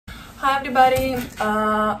Hi everybody,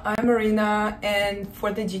 I'm Marina, and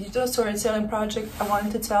for the digital storytelling project I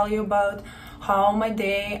wanted to tell you about how my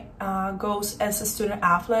day goes as a student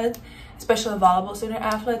athlete, especially volleyball student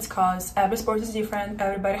athletes, because every sport is different,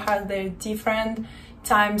 everybody has their different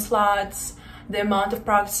time slots, the amount of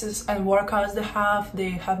practices and workouts they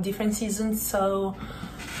have different seasons, so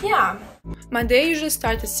yeah. My day usually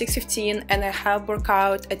starts at 6:15 and I have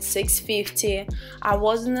workout at 6:50. I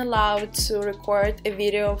wasn't allowed to record a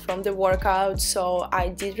video from the workout, so I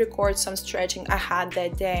did record some stretching I had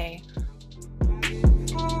that day.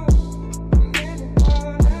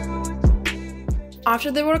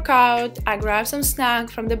 After the workout, I grabbed some snack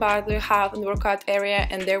from the bar that we have in the workout area,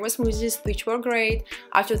 and there was smoothies which were great.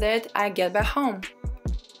 After that, I get back home.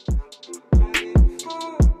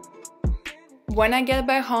 When I get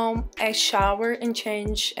back home, I shower and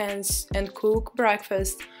change and cook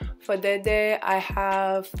breakfast. For that day, I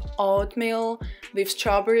have oatmeal with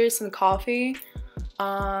strawberries and coffee.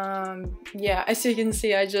 Yeah, as you can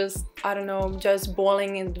see, I don't know, just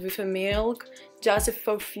boiling it with a milk just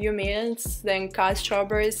for a few minutes, then cut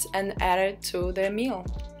strawberries and add it to the meal.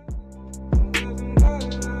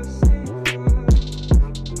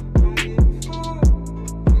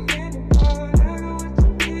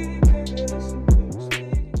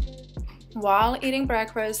 While eating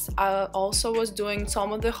breakfast, I also was doing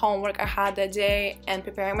some of the homework I had that day and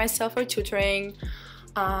preparing myself for tutoring.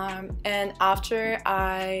 And after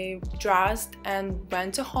I dressed and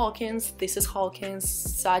went to Hawkins, this is Hawkins,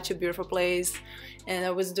 such a beautiful place, and I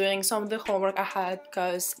was doing some of the homework I had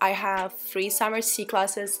because I have 3 summer C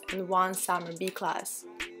classes and 1 summer B class.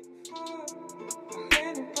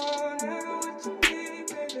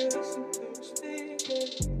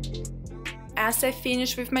 As I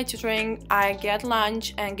finished with my tutoring, I get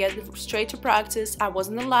lunch and get straight to practice. I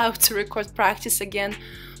wasn't allowed to record practice again,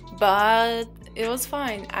 but it was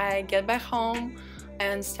fine. I get back home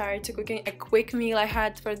and started to cooking a quick meal I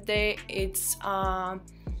had for the day. It's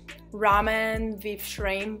ramen with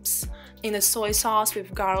shrimps in a soy sauce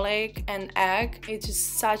with garlic and egg. It's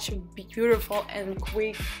just such a beautiful and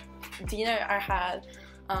quick dinner I had,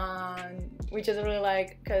 which I really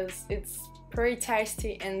like because it's pretty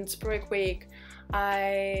tasty and it's pretty quick.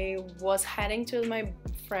 I was heading to my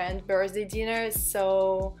friend's birthday dinner,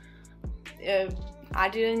 so I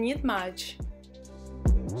didn't eat much.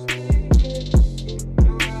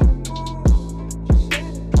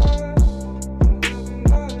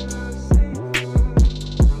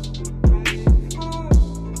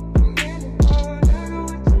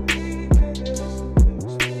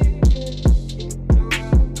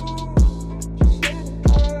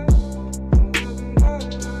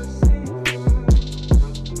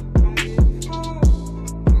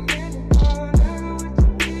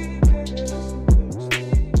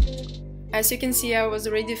 As you can see, I was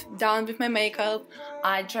already done with my makeup.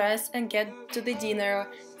 I dressed and get to the dinner.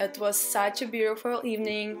 It was such a beautiful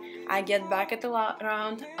evening. I get back at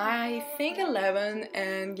around, I think 11,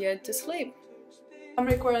 and get to sleep. I'm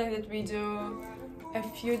recording that video a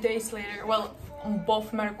few days later. Well, on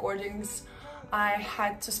both my recordings, I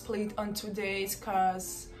had to split on 2 days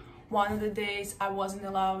because one of the days I wasn't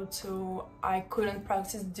allowed to, I couldn't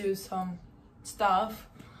practice, do some stuff.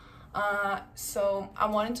 So I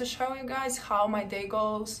wanted to show you guys how my day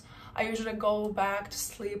goes. I usually go back to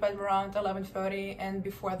sleep at around 11:30, and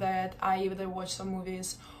before that I either watch some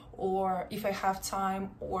movies, or if I have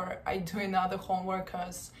time, or I do another homework,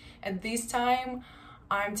 because at this time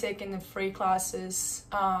I'm taking 3 classes,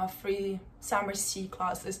 3 summer C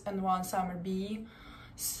classes and 1 summer B,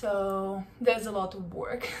 so there's a lot of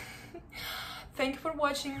work. Thank you for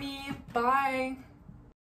watching me. Bye.